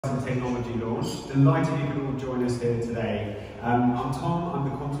Technology launch. Delighted you can all join us here today. I'm Tom, I'm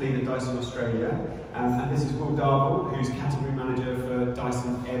the quant lead at Dyson Australia, and this is Will Darble, who's category manager for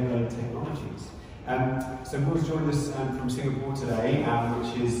Dyson Airblade Technologies. So Will's joined us from Singapore today,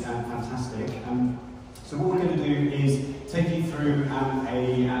 which is fantastic. So what we're going to do is take you through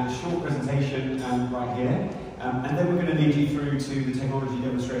a short presentation right here, and then we're going to lead you through to the technology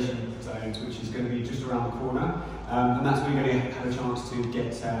demonstration zones, which is going to be just around the corner. And that's where you're going to have a chance to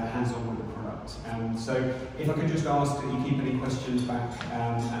get hands-on with the product. So if I could just ask that you keep any questions back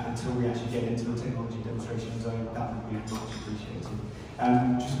until we actually get into the technology demonstration zone, that would be much appreciated.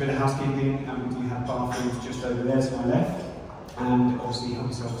 Just a bit of housekeeping, we do have bathrooms just over there to my left, and obviously help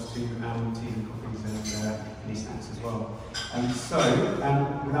yourselves to teas and coffees and any snacks as well. So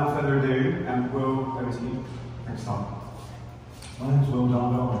without further ado, Will, over to you. Thanks, Tom. My name is Will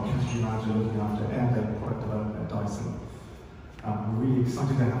Darble, I'm a category manager looking after Airblade product development at Dyson. I'm really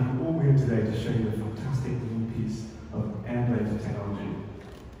excited to have you all here today to show you a fantastic new piece of Airblade technology.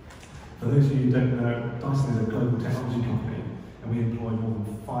 For those of you who don't know, Dyson is a global technology company, and we employ more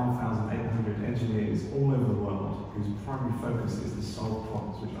than 5,800 engineers all over the world whose primary focus is to solve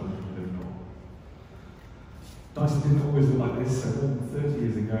problems which other people ignore. Dyson didn't always look like this, so more than 30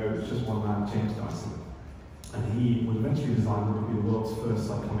 years ago, it was just one man, James Dyson. And he would eventually design what would be the world's first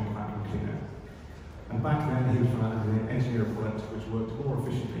cyclonic vacuum cleaner. And back then, he was trying to engineer a product which worked more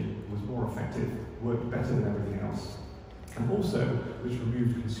efficiently, was more effective, worked better than everything else, and also which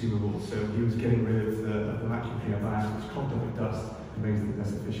removed consumables. So he was getting rid of the vacuum cleaner bags which clogged up with dust and made it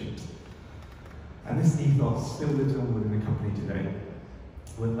less efficient. And this ethos still lives on within the company today,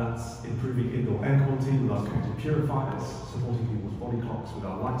 whether that's improving indoor air quality with our coated purifiers, supporting people's body clocks with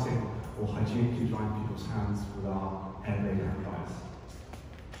our lighting, or hygienically drying people's hands with our Airblade hand dryers.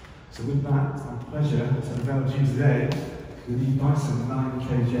 So with that, it's my pleasure to unveil to you today the new Dyson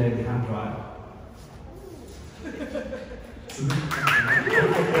 9kJ hand dryer. So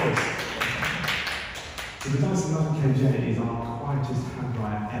the Dyson 9kJ is our quietest hand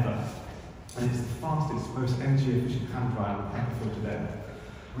dryer ever, and it's the fastest, most energy efficient hand dryer with HEPA-filtered air.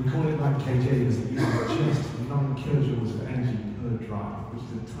 We call it 9kJ because it uses just 9 kilojoules of energy per dry, which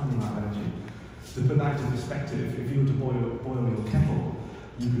is a tiny amount of energy. To put that into perspective, if you were to boil your kettle,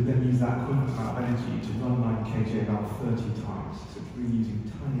 you could then use that equivalent amount of energy to run 9kJ about 30 times. So it's really using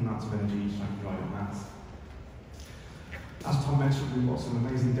tiny amounts of energy each time you dry your hands. As Tom mentioned, we've got some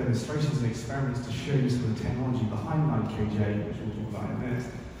amazing demonstrations and experiments to show you some of the technology behind 9kJ, which we'll talk about in a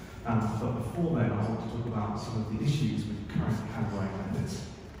minute. But before then, I want to talk about some of the issues with current hand drying methods.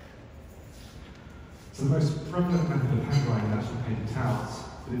 So the most prevalent method of hand drying is actually paper towels.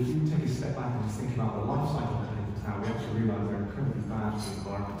 But if you take a step back and think about the life cycle of a paper towel, we actually realise they're incredibly bad for the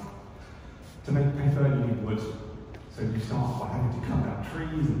environment. To make paper, you need wood. So you start by having to cut down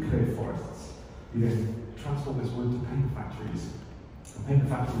trees and clear forests. You then transport this wood to paper factories. And paper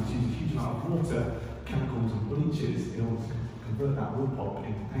factories use a huge amount of water, chemicals and bleaches in order to convert that wood pulp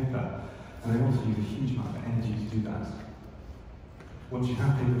into paper. And they also use a huge amount of energy to do that. Once you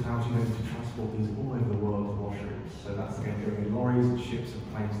have paper towels, you need to transport these all over the world to washrooms. So that's again going in lorries and ships and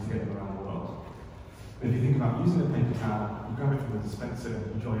planes to get them around the world. But if you think about using a paper towel, you grab it from the dispenser,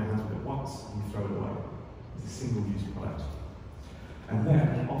 you dry your hands with it once, and you throw it away. It's a single-use product. And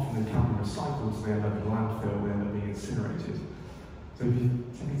then, often they can't be recycled, so they end up in a landfill, they end up being incinerated. So if you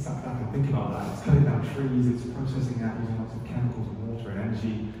take a step back and think about that, it's cutting down trees, it's processing that using lots of chemicals and water and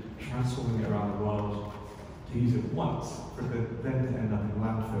energy, transforming it around the world, to use it once, for it then to end up in a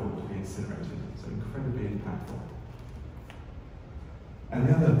landfill to be incinerated. So incredibly impactful. And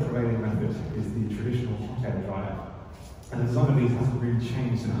the other prevailing method is the traditional hot air dryer. And the design of these hasn't really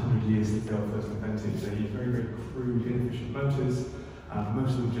changed in 100 years since they were first invented. They use very, very crude, inefficient motors.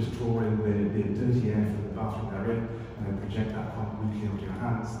 Most of them just draw in the dirty air from the bathroom they're in, and then project that quite weakly onto your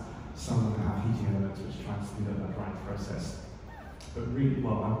hands. Some of them have heating elements which try to speed up that drying process. But really,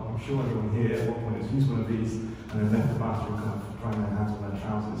 well, I'm sure everyone here at one point has used one of these and then left the bathroom kind of drying their hands on their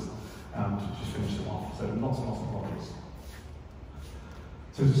trousers to just finish them off. So lots and lots of problems.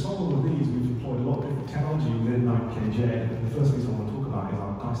 So to solve all of these, we've employed a lot of different technology within 9kJ. And the first piece I want to talk about is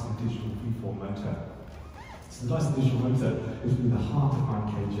our Dyson digital freeform motor. So the Dyson digital motor is really the heart of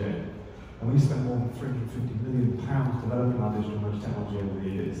 9kJ. And we spent more than £350 million developing our digital motor technology over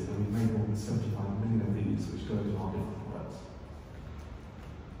the years, and we've made more than 75 million of these, which go to our different products.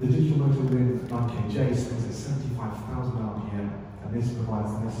 The digital motor within 9kJ spins at 75,000 RPM, and this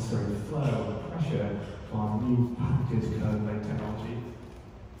provides the necessary flow and pressure to our new patented curved blade technology.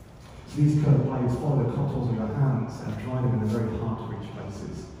 So these curved blades follow the contours of your hands and dry them in the very hard to reach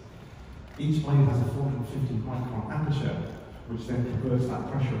places. Each blade has a 450 micron aperture, which then converts that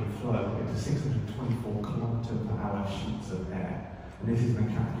pressure and flow into 624 km/h sheets of air. And this is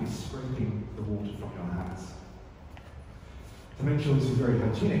mechanically scraping the water from your hands. To make sure this is very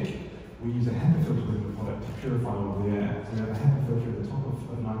hygienic, we use a HEPA filter in the product to purify all of the air. So we have a HEPA filter at the top of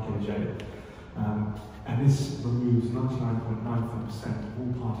 9 kJ, and this removes 99.95% of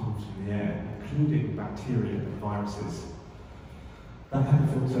all particles from the air, including bacteria and viruses. That HEPA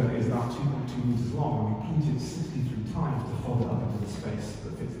filter is about 2.2 meters long, and we heat it 63 times to fold it up into the space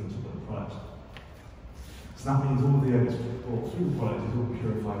that fits in the top of the product. So that means all of the air that's brought through the product is all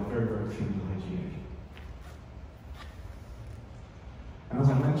purified, very, very clean and hygienic. And as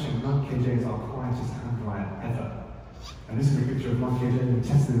I mentioned, 9 kJ is our quietest hand dryer ever. And this is a picture of 9 kJ we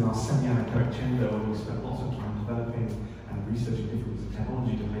tested in our semi-anechoic chamber, where we spent lots of time developing and researching different bits of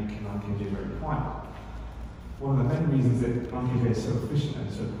technology to make 9 kJ very quiet. One of the main reasons that 9 kJ is so efficient and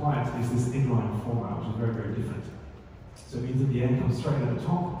so quiet is this inline format, which is very, very different. So it means that the air comes straight at the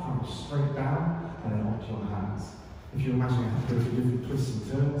top, travels straight down, and then onto your hands. If you imagine it goes through different twists and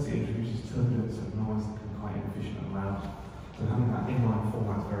turns, it introduces turbulence and noise that can be quite inefficient and loud. So having that inline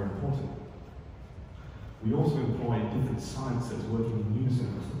format is very important. We also employ different silencers working in unison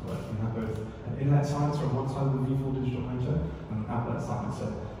across the product. We have both an inlet silencer on one side of the V4 digital motor and an outlet silencer,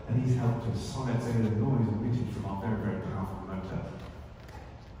 and these help to silence any of the noise emitted from our very, very powerful motor.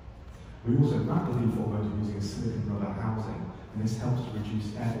 We also map the V4 motor using a silicon rubber housing, and this helps to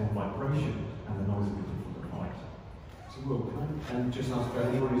reduce airborne vibration and the noise emitted from the product. So Will, can I just ask for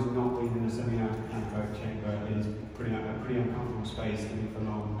anyone who's not been in a semi-anechoic chamber, it is a pretty uncomfortable space to be for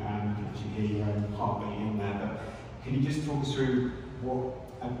long, and you can actually hear your own heartbeat in there, but can you just talk us through what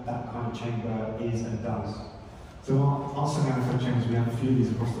that kind of chamber is and does? So our semi-anechoic chambers, we have a few of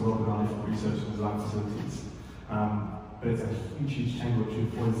these across the world in our different research and design facilities. But it's a huge, huge chamber which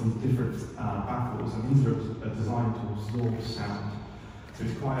employs these different baffles, and these are designed to absorb sound. So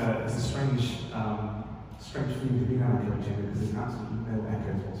it's quite a strange feeling to be in an anechoic chamber because there's absolutely no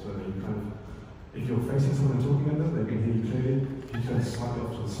echoes whatsoever. You kind of, if you're facing someone and talking at them, they can hear you clearly. If you turn slightly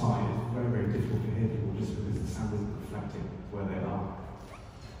off to the side, it's very, very difficult to hear people just because the sound isn't reflecting where they are.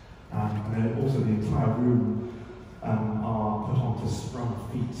 And then also the entire room are put onto sprung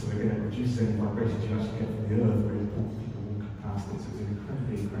feet, so again it reduces any vibrations you actually get from the earth, very important people walking past it, so it's an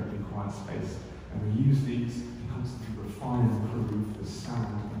incredibly, incredibly quiet space. And we use these to constantly refine and improve the sound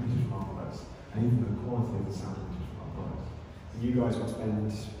emitted from our products, and even the quality of the sound emitted from our products. You guys will spend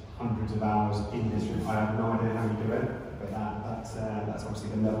hundreds of hours in this room. I have no idea how you do it, but that's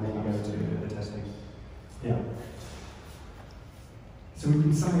obviously the level you go to with the testing. Yeah. So we've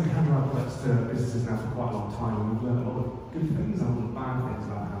been selling hand dryer products to businesses now for quite a long time, and we've learned a lot of good things and a lot of bad things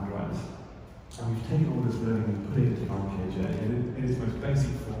about hand dryers. And we've taken all this learning and put it into 9 kJ. In its most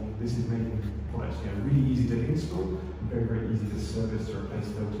basic form, this is making products really easy to install and very, very easy to service, to replace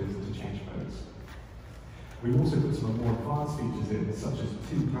filters, and to change modes. We've also put some more advanced features in, such as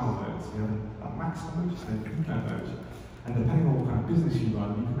 2 power modes. We have a max mode and an eco mode. And depending on what kind of business you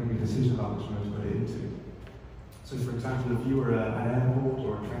run, you can make a decision about which mode to put it into. So for example, if you were an airport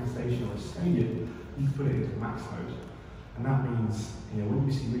or a train station or a stadium, you can put it into max mode. And that means, when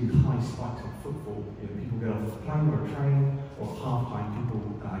you see really high spikes in footfall, people get off a plane or a train, or at half-time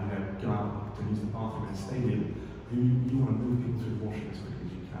people go out to use the bathroom in a stadium, you want to move people through the washroom as quickly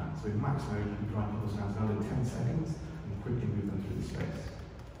as you can. So in max mode, you can drive people's hands down in 10 seconds and quickly move them through the space.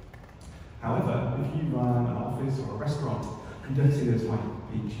 However, if you run an office or a restaurant, you don't see those high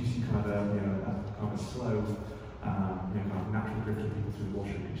peaks, you see kind of a slow, kind of natural drift of people through the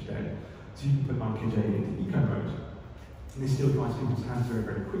washroom each day. So you can put 9 kJ into eco mode. And this still dries people's hands very,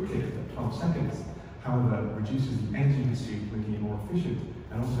 very quickly at 12 seconds. However, it reduces the energy consumed, making it more efficient,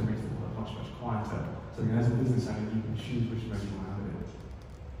 and also makes the product much, much quieter. So as a business owner, you can choose which mode you want to have it in.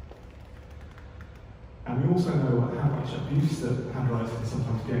 And we also know how much abuse that hand dryers can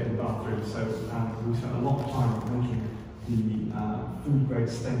sometimes get in the bathroom. So we spent a lot of time making the food-grade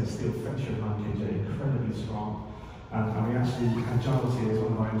stainless steel fixture of 9 kJ incredibly strong. And we actually had Giles here as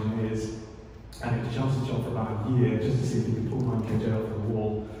one of our engineers, and it was Giles' job for about a year just to see if he could pull 9 kJ off the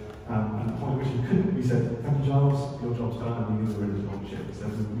wall. And at the point at which he couldn't, we said, "Thank you, Giles, your job's done," and we knew we were ready to launch it. So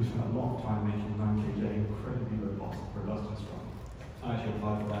we spent a lot of time making 9 kJ incredibly robust and strong. I actually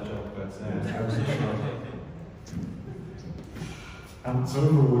applied for that job, but I wasn't sure. So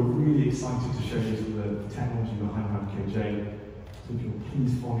overall, we're really excited to show you the technology behind 9 kJ. So if you'll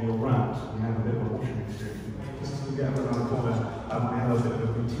please follow me all around, we have a bit of a washroom experience. Just as we get around the corner, we have a bit of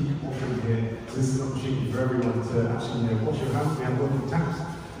a boutique washroom here. So this is an opportunity for everyone to actually wash your hands. We have working taps,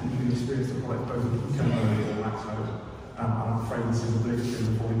 and you can experience the product both in eco mode or max mode. I'm afraid this is obligatory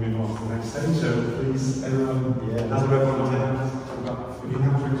before we move on to the next stage, so please, everyone, have a go on hands. If you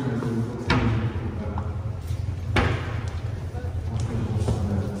have drinks or anything,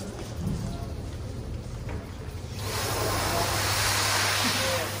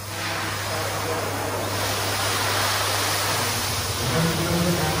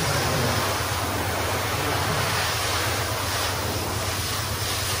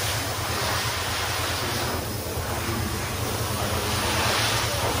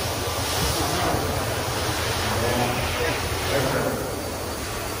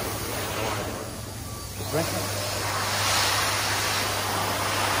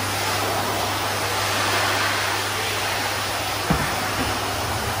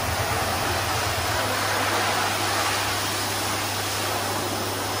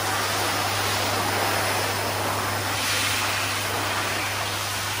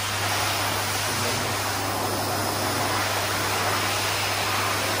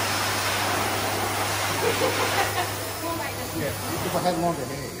 People had longer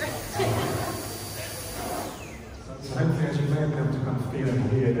hair. So hopefully, as you may have been able to kind of feel and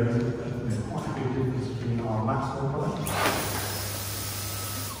hear, there is quite a big difference between our maximum product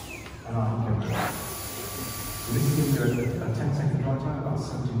and our unveiled product. So this gives you a 10-second dry time, about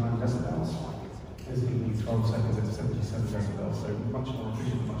 79 decibels. This gives you 12 seconds at 77 decibels, so much more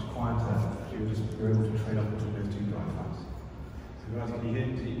efficient, much quieter. You're able to trade off between those two dry times. So guys, can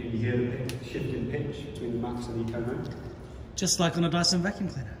you hear the shift in pitch between the max and the eco mode? Just like on a Dyson vacuum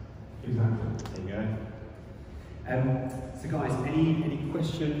cleaner. Exactly. There you go. So guys, any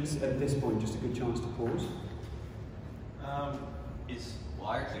questions at this point? Just a good chance to pause. Well,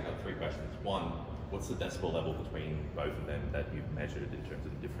 I actually got 3 questions. One, what's the decibel level between both of them that you've measured in terms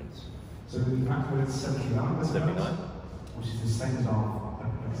of the difference? So the maximum is 79 decibels, 79? which is the same as our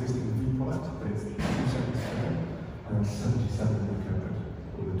existing V product, but it's 2 seconds slower, and then 77 in the code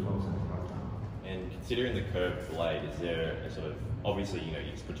with a 12 second dry time. And considering the curved blade, is there a sort of, obviously, you know,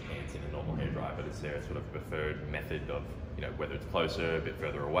 you just put your hands in a normal hairdryer, but is there a sort of preferred method of, you know, whether it's closer, a bit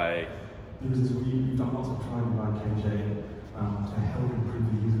further away? Because we've done lots of trialing by KJ to help improve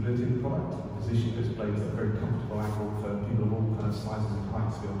the usability of the product, position those blades at a very comfortable angle for people of all kind of sizes and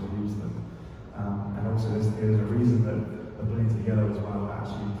heights to be able to use them. And also there's a reason that the blades are yellow as well. It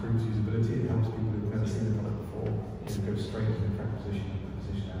actually improves usability. It helps people who've never seen the product before to go straight into the correct position and the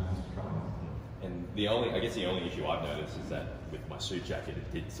position it has to try it. And I guess the only issue I've noticed is that with my suit jacket, it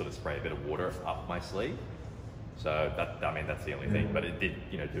did sort of spray a bit of water up my sleeve. So that's the only thing, but it did,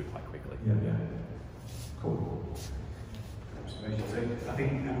 you know, do it quite quickly. Yeah. Cool. Observation. So I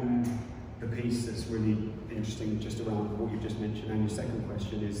think the piece that's really interesting just around what you just mentioned and your second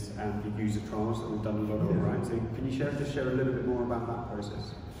question is the user trials that we've done a lot of, right? So can you share a little bit more about that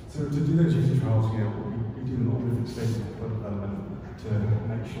process? So to do those user trials, you know, we do a lot of different stages of product development to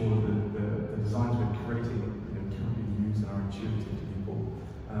make sure that the designs we're creating, you know, can be used and are intuitive to people.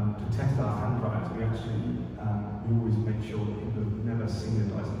 To test our hand dryers, we always make sure that people have never seen a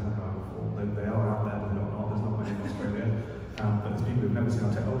Dyson hand dryer before. They are out there, but not. There's not many in Australia. But there's people who've never seen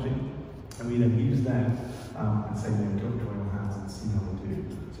our technology, and we then use them and say, go dry your hands and see how they do.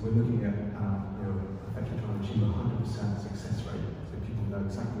 So we're looking at, effectively trying to achieve 100% success rate, so people know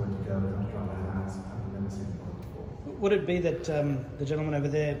exactly where to go, how to dry their hands, having never seen the product before. Would it be that the gentleman over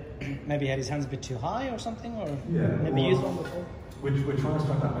there maybe had his hands a bit too high or something, or never used one before? We're trying to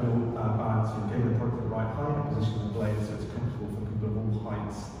strike that middle balance, getting the product at the right height and positioning the blade so it's comfortable for people of all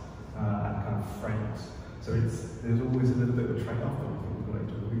heights and kind of frames. So there's always a little bit of a trade-off, but we think we've got it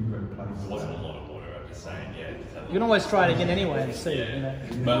to a really great place. There wasn't a lot of water, I'm just saying, yeah. You can always try it again anyway and see, you know.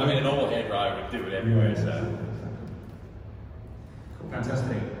 But I mean, a normal hairdryer would do it everywhere, so. Cool.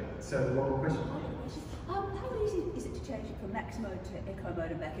 Fantastic. So what were questions? How easy is it to change it from max mode to eco mode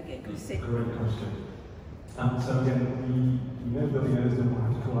and back again? Great question. So again, the building owners don't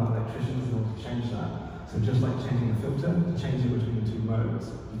have to call out electricians in order to change that. So just like changing a filter, to change it between the 2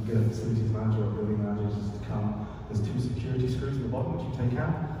 modes, you can get a facilities manager or building manager just to come. There's 2 security screws in the bottom which you take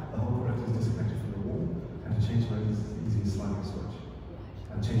out. The whole product is disconnected from the wall, and to change mode is as easy as sliding a switch.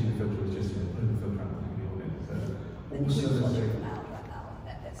 And changing the filter is just putting the filter out and putting it in. So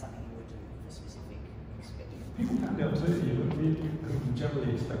That's something you would do for specific expecting. people can do absolutely. We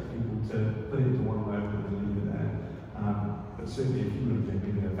generally expect people to put it into 1 mode and then leave it there. But certainly if you were to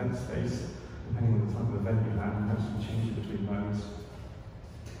maybe an event space, depending on the type of event you have, you have some change between modes.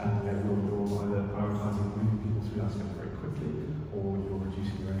 And then you're either prioritising moving people through that space very quickly, or you're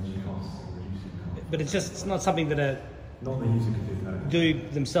reducing your energy costs and reducing costs. But it's not something that not the user can do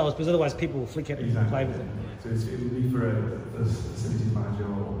themselves, because otherwise people will flick it and play with it. So it would be for a facilities manager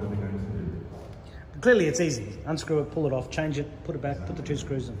or building owner to do. Clearly it's easy. Unscrew it, pull it off, change it, put it back, put the 2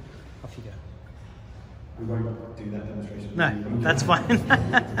 screws in, off you go. We won't do that demonstration. No, that's fine.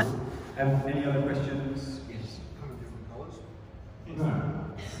 Any other questions? Yes. Kind of different colours.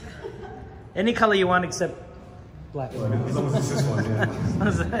 No. Any colour you want except black. Well, as long as it's this one, yeah.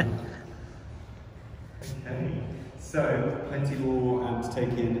 Okay, so plenty more to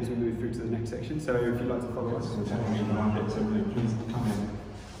take in as we move through to the next section. So if you'd like to follow us. So please come in.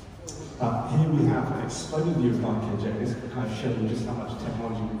 Here we have an exploded view of KJ. This kind of shows you just how much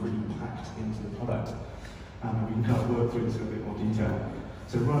technology we've really packed into the product. And we can kind of work through this in a bit more detail.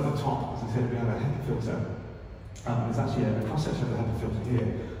 So right at the top, as I said, we have a HEPA filter. There's actually a cross-section of the HEPA filter here.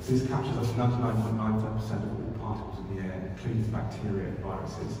 So this captures up to 99.95% of all particles in the air, including bacteria and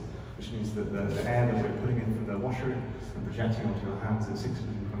viruses, which means that the air that we're putting in from the washer and projecting onto your hands at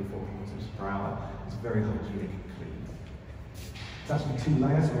 624 kilometers per hour is very hygienic and clean. It's actually 2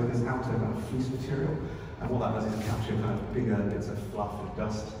 layers. We have this outer kind of fleece material, and what that does is capture kind of bigger bits of fluff and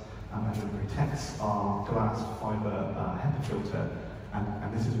dust, and then protects our glass fibre HEPA filter,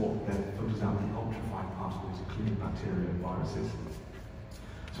 and this is what then filters out the ultrafine particles, including bacteria and viruses.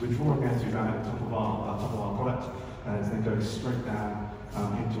 So we're drawing air through that at the top of our product, and it then goes straight down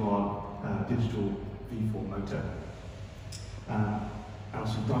into our digital V4 motor. And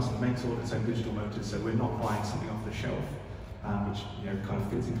also Dyson makes all its own digital motors, so we're not buying something off the shelf, which kind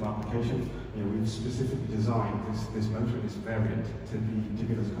of fits into our application. We've specifically designed this motor and this variant to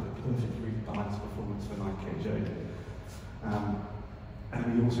give us kind of perfectly balanced performance for 9 kJ. And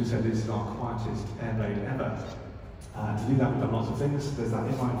we also said this is our quietest Airblade ever. To do that, we've done lots of things. There's that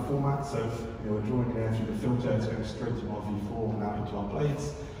inline format, so we're drawing air through the filter, it's going straight to our V4 and out into our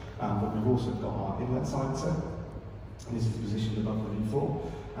blades. But we've also got our inlet silencer, and this is positioned above the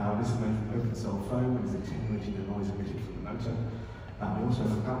V4. This is made from open cell foam and is attenuating the noise emitted from the motor. We also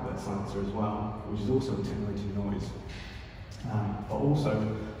have an outlet silencer as well, which is also attenuating noise, but also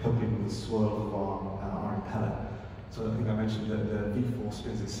helping with the swirl of our impeller. So I think I mentioned that the V4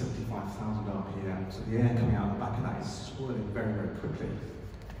 spins at 75,000 RPM, so the air coming out the back of that is swirling very, very quickly.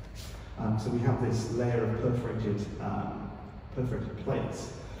 So we have this layer of perforated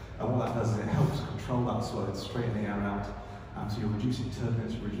plates, and what that does is it helps control that swirl, straighten the air out. So you're reducing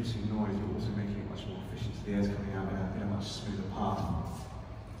turbulence, reducing noise, you're also making it much more efficient, so the air's coming out in a much smoother path.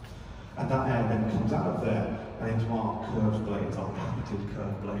 And that air then comes out of there and into our curved blades, our patented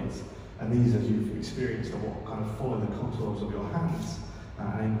curved blades. And these, as you've experienced, are what kind of follow the contours of your hands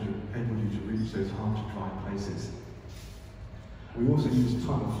and enable you to reach those hard-to-dry places. We also use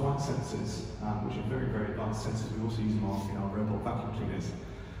time of flight sensors, which are very, very advanced sensors. We also use them in our robot vacuum cleaners.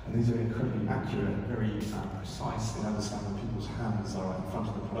 And these are incredibly accurate and very precise in understanding when people's hands are in front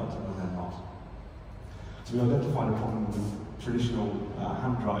of the product and when they're not. So we identified a problem with traditional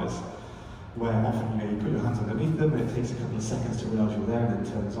hand dryers, where often you put your hands underneath them, and it takes a couple of seconds to realise you're there, and then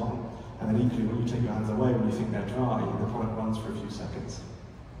it turns on. And then equally, when you take your hands away, when you think they're dry, the product runs for a few seconds.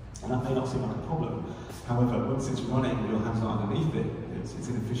 And that may not seem like a problem. However, once it's running and your hands are underneath it, it's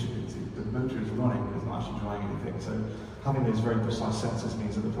inefficient. The motor is running, but it's not actually drying anything. So having those very precise sensors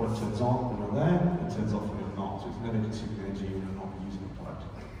means that the product turns on when you're there, and it turns off when you're not. So it's never consuming energy when you're not using the product.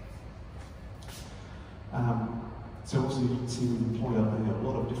 So also you can see we've employed a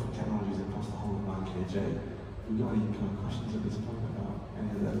lot of different technologies across the whole of 9kJ. Have we got any kind of questions at this point about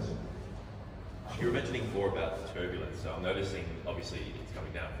any of those? You were mentioning before about the turbulence, so I'm noticing obviously it's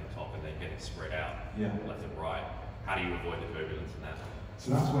coming down from the top and then getting spread out left and right. How do you avoid the turbulence in that?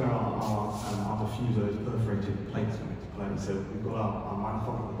 So that's where our diffuser, those perforated plates come into play. So we've got our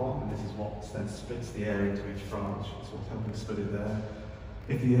manifold at the bottom, and this is what then splits the air into each branch. It's what's helping split it there.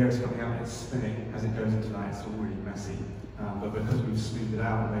 If the air is coming out and it's spinning, as it goes into that, it's already messy. But because we've smoothed it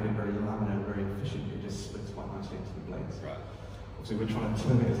out and made it very laminar, very efficient, it just splits quite nicely into the blades. Right. So we're trying to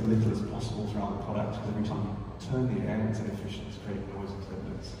turn it as little as possible throughout the product, because every time you turn the air, it's inefficient, it's creating noise and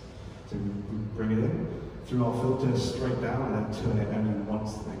turbulence. So we bring it in through our filter straight down and then turn it only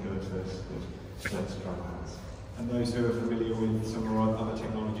once, and then go to those blades to dry hands. And those who are familiar with some of our other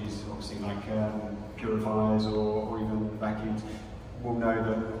technologies, obviously like purifiers or even vacuums, will know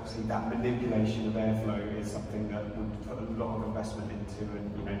that obviously that manipulation of airflow is something that would put a lot of investment into,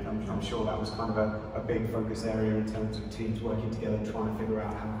 and I'm sure that was kind of a big focus area in terms of teams working together, trying to figure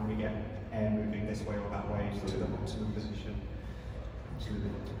out how can we get air moving this way or that way to the optimum position.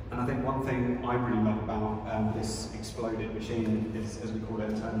 Absolutely. And I think one thing I really love about this exploded machine, as we call it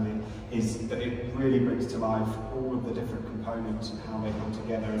internally, is that it really brings to life all of the different components and how they come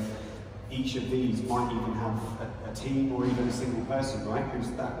together. Each of these might even have a team or even a single person, right, who's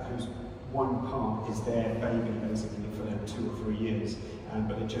one part is there baby basically for 2 or 3 years,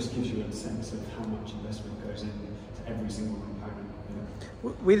 but it just gives you a sense of how much investment goes into every single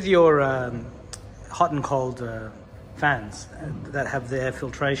component. With your hot and cold fans that have the air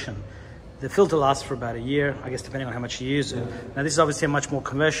filtration, the filter lasts for about a year, I guess, depending on how much you use it. Now, this is obviously a much more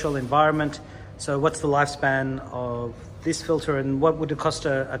commercial environment. So what's the lifespan of this filter, and what would it cost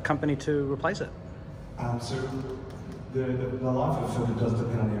a company to replace it? So the life of a filter does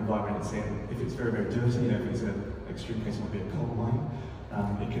depend on the environment it's in. If it's very, very dirty, if it's an extreme case, it might be a coal mine,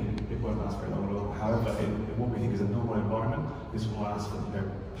 it won't last very long at all. However, in what we think is a normal environment, this will last for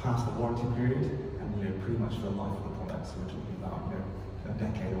past the warranty period and pretty much for the life of the product. So we're talking about a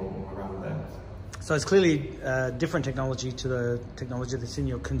decade or around there. So it's clearly different technology to the technology that's in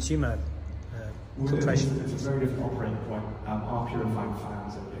your consumer filtration. It's a very different operating point. Our purifying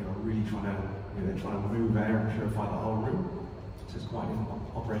fans are really trying to move air and purify the whole room. So it's quite a different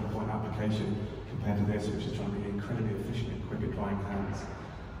operating point application compared to this, which is trying to be incredibly efficient and quick at drying hands.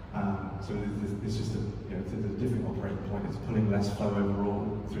 So it's just it's a different operating point. It's pulling less flow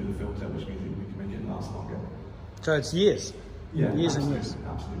overall through the filter, which means that we can make it last longer. So it's years? Yeah, years and years.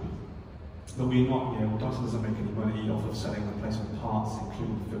 Absolutely. But we're not, Dyson doesn't make any money off of selling replacement parts,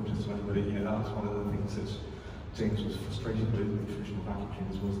 including filters to anybody. That was one of the things that James was frustrated with traditional vacuum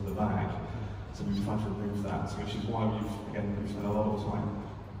cleaners was the bag. So we've tried to remove that, which is why we've spent a lot of time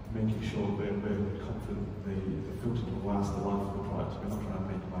making sure that we're confident the filter will last the life of the product. We're not trying to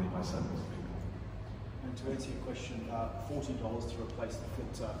make money by selling this to people. And to answer your question, $40 to replace the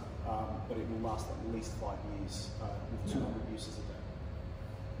filter, but it will last at least 5 years with 200 uses a day.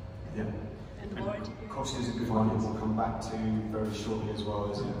 Yeah. And the warranty period? Cost is a good one, we'll come back to very shortly as well,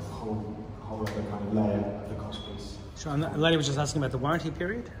 as a whole other kind of layer of the cost piece. Sure, and the lady was just asking about the warranty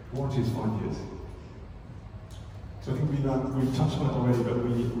period? Warranty is 5 years. So I think we've touched on it already, but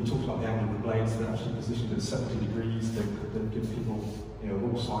we talked about the angle of the blades. They're actually positioned at 70 degrees. They give people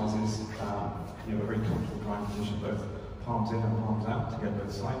all sizes, a very comfortable drying position, both palms in and palms out to get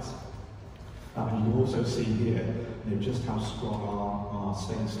both sides. And you can also see here just how strong our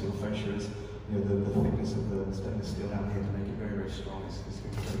stainless steel fascia is. The thickness of the stainless steel down here to make it very, very strong is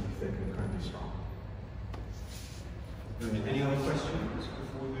incredibly thick and incredibly strong. Any other questions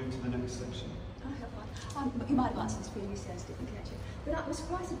before we move to the next section? I have one. You might have answered this previously, I didn't catch it. But I was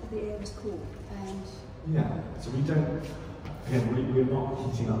surprised that the air was cool. And yeah, so we're not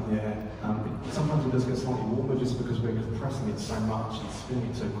heating up the air. Sometimes it does get slightly warmer just because we're compressing it so much and spinning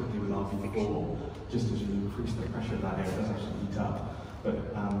it so quickly with our V4. Just as you increase the pressure of that air, it does actually heat up. But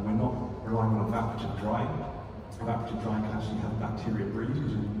we're not relying on evaporative drying. Evaporative drying can actually have bacteria breed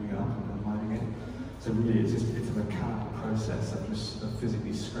because we're moving it up and aligning it. So really, it's a mechanical process of just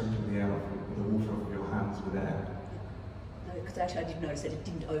physically scraping the air off with the water off your hands with air. Because actually I did notice that it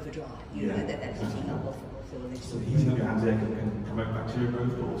didn't over dry. That heating up of the fluid. So heating up your hands there can promote bacteria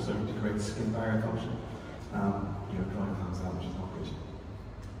growth, but also degrade skin barrier function. Drying hands out, which is not good.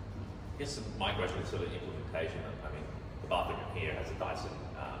 I guess my question is sort of implementation. I mean, the bathroom here has a Dyson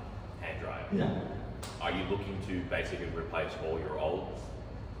hand dryer. Yeah. Are you looking to basically replace all your old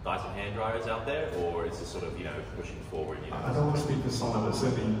Dyson hand dryers out there, or is this sort of pushing forward? I don't want to speak for someone, but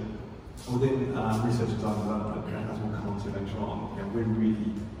certainly within research and development, as we'll come on to later on, we're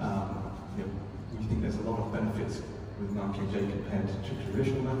really we think there's a lot of benefits with 9kJ compared to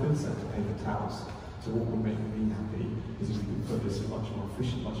traditional methods and to paper towels. So what would make me happy is if we could put this much more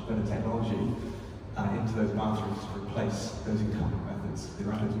efficient, much better technology into those bathrooms to replace those incumbent methods, the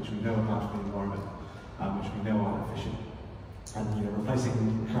methods which we know about for the environment, which we know are efficient. And replacing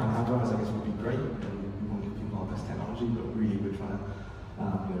current hand dryers, I guess, would be great. We want to give people our best technology, but really we're trying to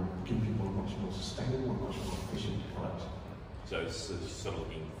give people a much more sustainable and much more efficient product. So it's sort of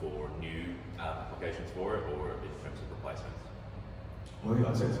looking for new applications for it, or in terms of replacements? Well,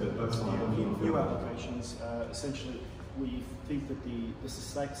 I'd say it's a bit both sides. New applications. Essentially, we think that the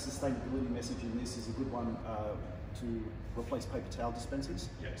sustainability message in this is a good one to replace paper towel dispensers.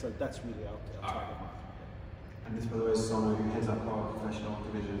 Yeah. So that's really our target market. And this, by the way, is Sona, who heads up our professional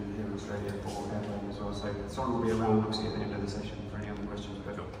division here in Australia for Airblade as well. So Sona will be around, obviously, at the end of the session for any other questions.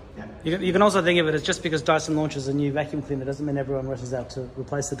 But yeah. You can also think of it as just because Dyson launches a new vacuum cleaner doesn't mean everyone rushes out to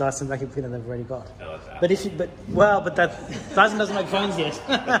replace the Dyson vacuum cleaner they've already got. No, but that Dyson doesn't make phones yet,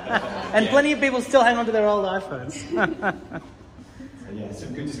 and plenty of people still hang on to their old iPhones. So yeah,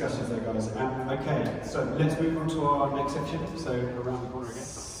 some good discussions there, guys. Okay, so let's move on to our next section. So around the corner again.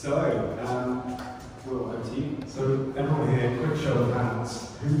 So. Will, over to you. So everyone here, quick show of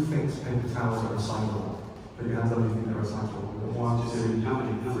hands. Who thinks paper towels are recyclable? Put your hands up if you think they're recyclable. 1, 2, How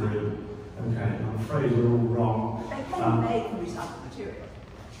many? 3. Okay, I'm afraid you're all wrong. They can be made from recycled material.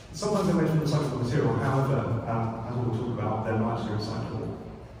 Sometimes they're made from recyclable material, however, as we'll talk about, they're largely recyclable.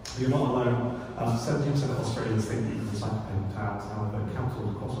 You're not alone. 70% of Australians think you can recycle paper towels, however,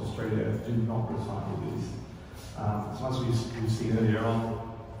 councils across Australia do not recycle these. So as we've seen earlier on,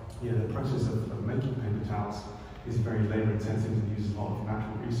 the process of making paper towels is very labour intensive and uses a lot of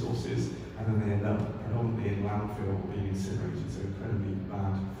natural resources, and then they end up predominantly in landfill being incinerated, so incredibly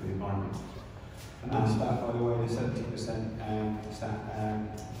bad for the environment. And that stat, by the way, the 70% stat, and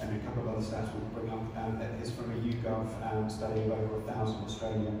a couple of other stats we'll bring up, is from a YouGov study of over 1,000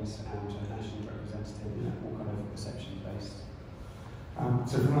 Australians and nationally representative, all kind of perception based.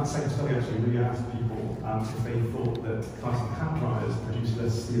 So from that same study, actually, we asked people if they thought that Dyson hand dryers produce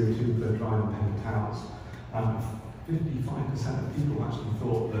less CO2 per dry than paper towels. 55% of people actually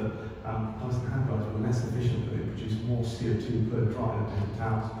thought that Dyson hand dryers were less efficient, but they produce more CO2 per dry than paper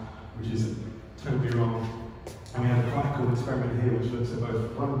towels, which is totally wrong. And we have a quite cool experiment here which looks at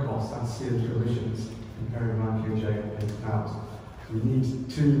both run costs and CO2 emissions comparing 9kJ and paper towels. We need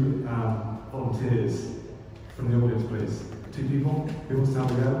 2 volunteers from the audience, please. 2 people. Who wants to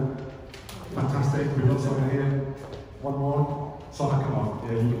have a go? Fantastic. We've got someone here. One more. Sonia, come on.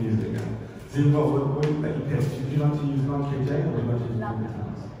 Yeah, you can use it again. So we'll let you pick. Would you like to use 9kJ or would you like to use paper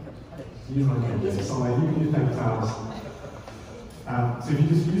towels? Use 9kJ. Sonia, you can use paper towels. So if you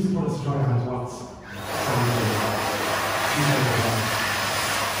just use the products to dry your hands once,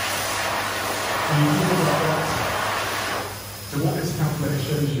 so what this calculator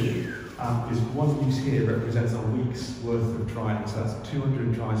shows you is one use here represents a week's worth of drying, so that's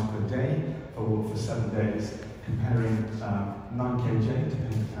 200 dries per day for 7 days, comparing 9kJ to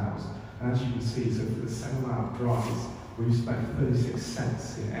paper towels. And as you can see, so for the same amount of dries, we've spent 36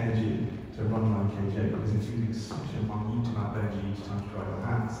 cents in energy to run 9kJ because it's using such a minute amount of energy each time to dry your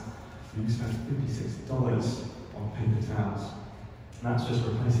hands. You spend $56 on paper towels. And that's just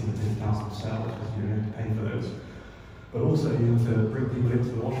replacing the paper towels themselves because you don't have to pay for those. But also you have to bring people into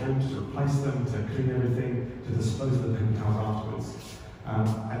the washroom to replace them, to clean everything, to dispose of the paper towels afterwards.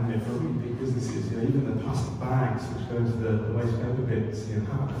 And for really big businesses, even the plastic bags which go into the waste paper bins, have a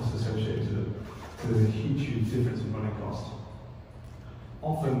cost associated to them. So there's a huge difference in running cost.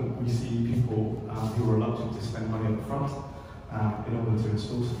 Often we see people who are reluctant to spend money up front in order to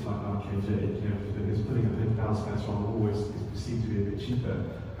install something like 9kJ, because putting a paper towel dispenser on the wall is perceived to be a bit cheaper.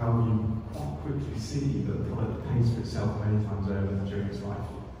 However, you quickly see that the product pays for itself many times over during its life.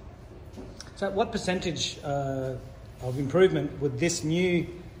 So what percentage of improvement would this new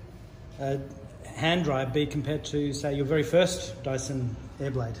hand dryer be compared to, say, your very first Dyson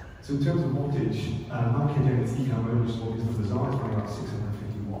Airblade? So in terms of wattage, 9kJ in its eco-modus is the design running about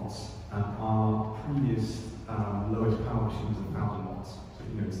 650 watts. And our previous lowest power machine was 1,000 watts. So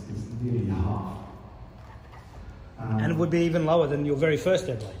it's nearly half. And it would be even lower than your very first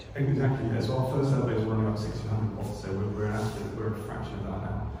Airblade. Exactly, yeah. So our first Airblade was running about 1,600 watts, so we're a fraction of that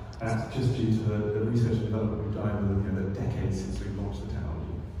now. And that's just due to the research and development we've done over the decades since we launched the technology.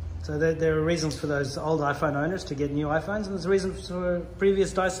 So there are reasons for those old iPhone owners to get new iPhones, and there's reasons for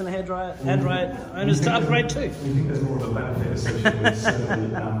previous Dyson hand dryer owners to upgrade too. We think there's more of a benefit associated with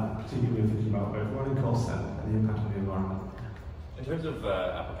certainly, particularly when thinking about both running costs and the impact on the environment. In terms of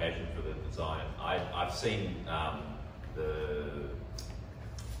application for the design, I've seen the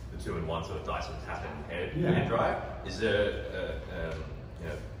 2-in-1 sort of Dyson tap and hand dryer. Is there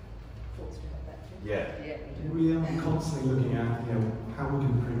yeah. We are constantly looking at how we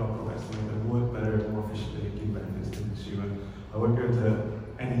can improve our products to make them work better and more efficiently and give benefits to the consumer. I won't go into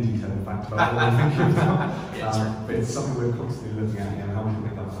any detail, in fact, about what we're thinking about, but it's something we're constantly looking at, how we can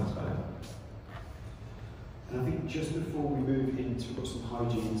make our products better. And I think just before we move into, we've got some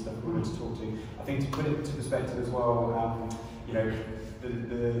hygiene and stuff we wanted to talk to, I think to put it into perspective as well, the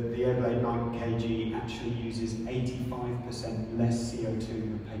Airblade 9kg actually uses 85% less CO2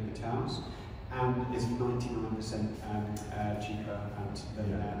 than paper towels, and is 99% cheaper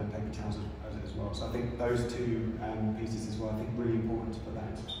than paper towels as well. So I think those two pieces as well, I think really important to put that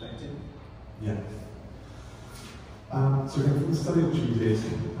into perspective. Yeah. So from the study which we did,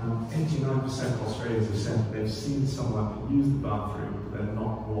 89% of Australians have said that they've seen someone use the bathroom but they're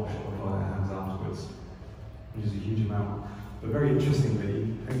not wash or dry their hands afterwards, which is a huge amount. But very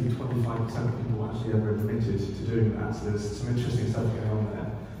interestingly, only 25% of people actually ever admitted to doing that, so there's some interesting stuff going on there.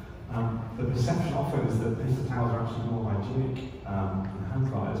 The perception often is that paper towels are actually more hygienic than hand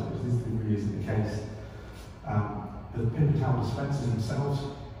dryers, which this really isn't the case. The paper towel dispensers themselves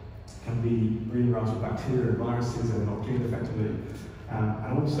can be really run with bacteria and viruses and not cleaned effectively.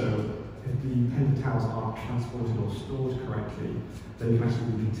 And also, if the paper towels aren't transported or stored correctly, they can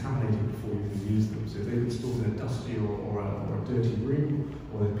actually be contaminated before you can use them. So if they've been stored in a dusty or a dirty room,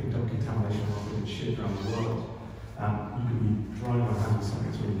 or they've been contamination of being shipped around the world. You could be drying your hands with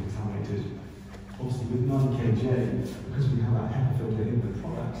something that's really contaminated. Obviously, with non-KJ, because we have that HEPA filter in the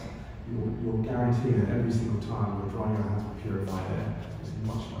product, you're guaranteeing that every single time you're drying your hands with purified air. It's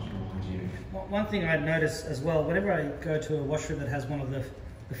much, much more hygienic. One thing I'd notice as well, whenever I go to a washroom that has one of the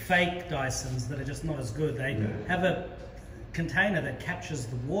fake Dysons that are just not as good, they have a container that captures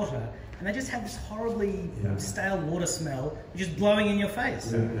the water, and they just have this horribly stale water smell just blowing in your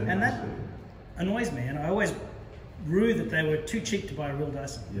face. And that annoys me, and I always rue that they were too cheap to buy a real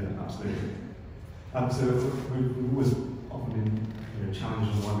Dyson. Yeah, absolutely. So we've always often been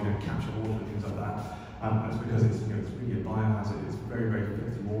challenged on why we don't capture water and things like that. That's because it's really a biohazard. It's very, very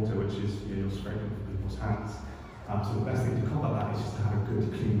filthy water, which is you're scraping from people's hands. So the best thing to combat that is just to have a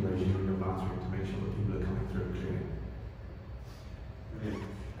good clean regime in your bathroom to make sure that people are coming through and cleaning.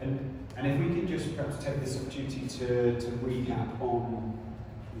 Brilliant. And if we could just perhaps take this opportunity to recap on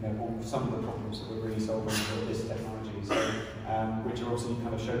on some of the problems that we're really solving with this technology, so, which are obviously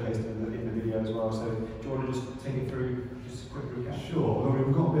kind of showcased in the video as well. So do you want to just take it through, just a quick recap? Sure. Well,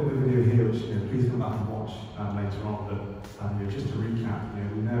 we've got a bit of a video here, which please come back and watch later on. But just to recap,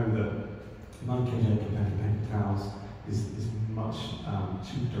 we know that non-KJ compared to paper towels is much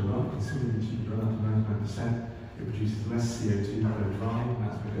cheaper to run, considerably cheaper to run, up to 99%. It produces less CO2 when drying, and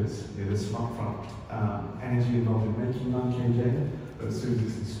that's because there's some upfront energy involved in making non-KJ. But as soon as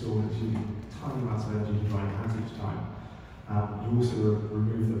it's installed, it's using tiny amounts of energy to dry your hands each time. You also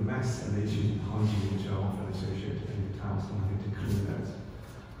remove the mess and the issues with hygiene, which are often associated with paper towels and having to clean those.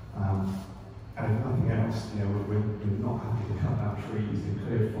 And if nothing else, we're not having to cut down trees and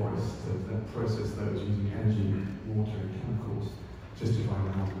clear forests to process those using energy, water, and chemicals just to dry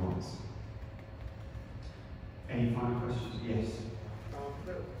your hands once. Any final questions? Yes.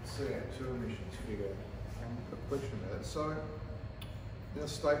 That CO2 emissions figure, a question there. So, in a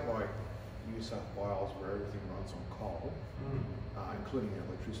state like New South Wales, where everything runs on coal, including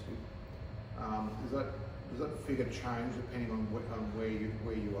electricity, does that figure change depending on where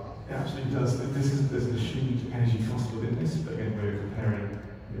you are? It absolutely does. There's a huge energy cost within this, but again, we're comparing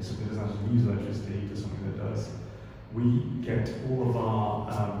something that doesn't actually use electricity to something that does. We get all of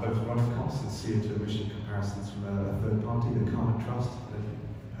our both running costs and CO2 emission comparisons from a third party, the Carbon Trust. I don't know if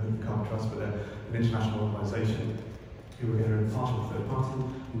you've heard of the Carbon Trust, but they're an international organisation who are a partial third party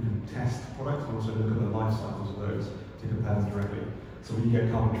who can test products and also look at the life cycles of those to compare them directly. So we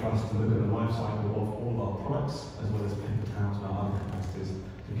get Carbon Trust to look at the life cycle of all of our products, as well as paper towels and our other competitors,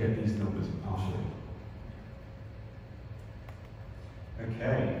 to get these numbers partially.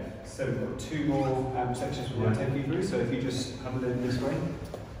 Okay, so we've got two more sections we want to take you through, so if you just have a look this way.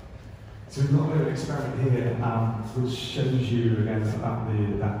 So we've got a bit of an experiment here, which shows you again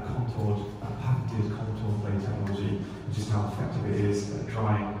that contoured, patented contour blade technology, which is how effective it is at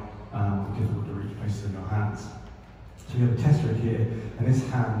drying difficult to reach places in your hands. So we have a test rig here, and this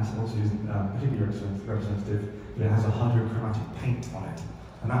hand also isn't particularly representative, but it has a hydrochromatic paint on it,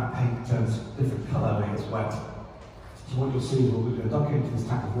 and that paint turns different colour when it's wet. So what you'll see is we'll dunk it into this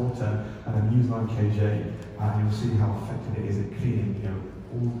tank of water, and then use 9kJ, and you'll see how effective it is at cleaning,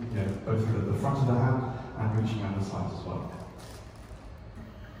 both the front of the hand and reaching around the sides as well.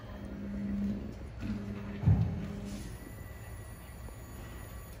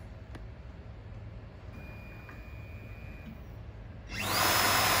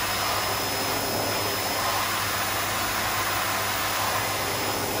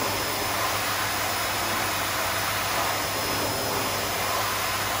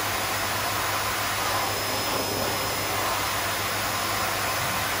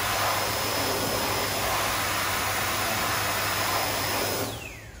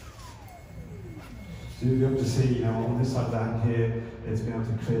 So you'll be able to see, on this side of the hand here, it's been able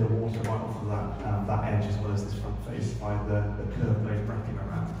to clear the water right off of that edge as well as this front face by the curved blade wrapping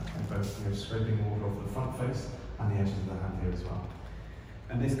around, and both scraping water off the front face and the edges of the hand here as well.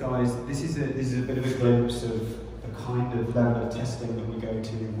 And this, guys, this is a bit of a glimpse of the kind of level of testing that we go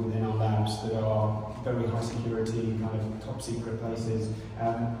to within our labs that are very high security, kind of top secret places.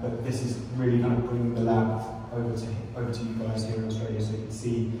 But this is really kind of bringing the lab over to you guys here in Australia, so you can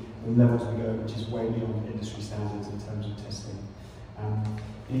see the levels we go, which is way beyond industry standards in terms of testing.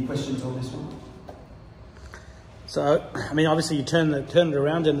 Any questions on this one? So, I mean, obviously you turn it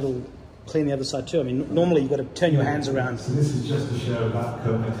around and it'll clean the other side too. I mean, normally you've got to turn your hands around. So this is just to show that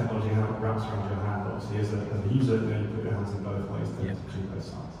curved technology, how it wraps around your hand. Obviously, as a user, then you put your hands in both ways to clean both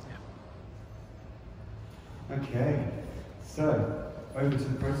sides. Okay, so over to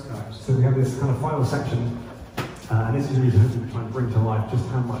the prototypes. So we have this kind of final section, and this is really hoping to try and bring to life just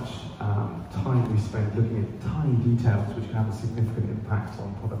how much time we spend looking at tiny details which can have a significant impact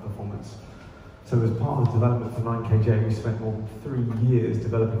on product performance. So as part of the development for 9KJ, we spent more than 3 years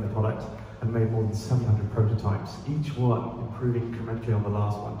developing the product and made more than 700 prototypes, each one improving incrementally on the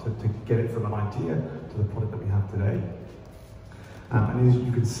last one to get it from an idea to the product that we have today. And as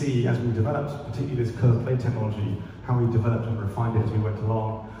you can see, as we developed, particularly this curved blade technology, how we developed and refined it as we went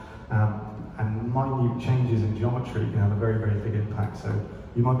along, and minute changes in geometry can have a very, very big impact. So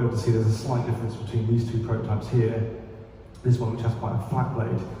you might be able to see there's a slight difference between these two prototypes here. This one which has quite a flat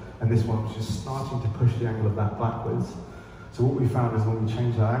blade, and this one which is starting to push the angle of that backwards. So what we found is when we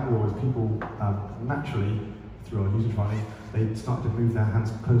changed that angle, is people naturally, through our user trialing, they started to move their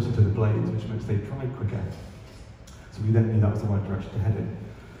hands closer to the blades, which makes they dry quicker. So we then knew that was the right direction to head in.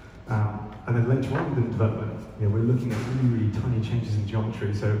 And then later on in the development, we're looking at really, really tiny changes in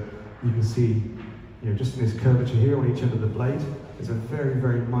geometry. So you can see, just in this curvature here on each end of the blade, there's a very,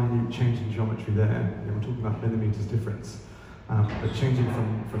 very minute change in geometry there. We're talking about millimeters difference. But changing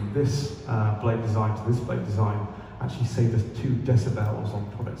from this blade design to this blade design actually saved us 2 decibels on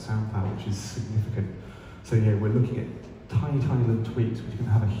product sound power, which is significant. So we're looking at tiny, tiny little tweaks which can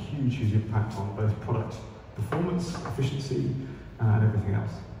have a huge, huge impact on both product performance, efficiency, and everything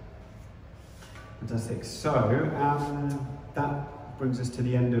else. Fantastic. So that brings us to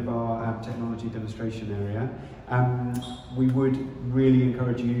the end of our technology demonstration area. We would really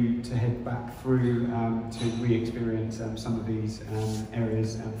encourage you to head back through to re-experience some of these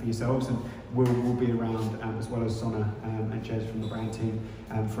areas for yourselves, and we'll be around as well as Sonna and Jez from the brand team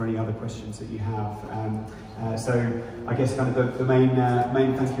for any other questions that you have. So I guess kind of the main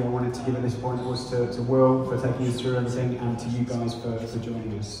thank you I wanted to give at this point was to Will for taking us through everything, and to you guys for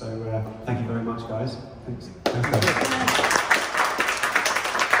joining us. So thank you very much, guys. Thanks.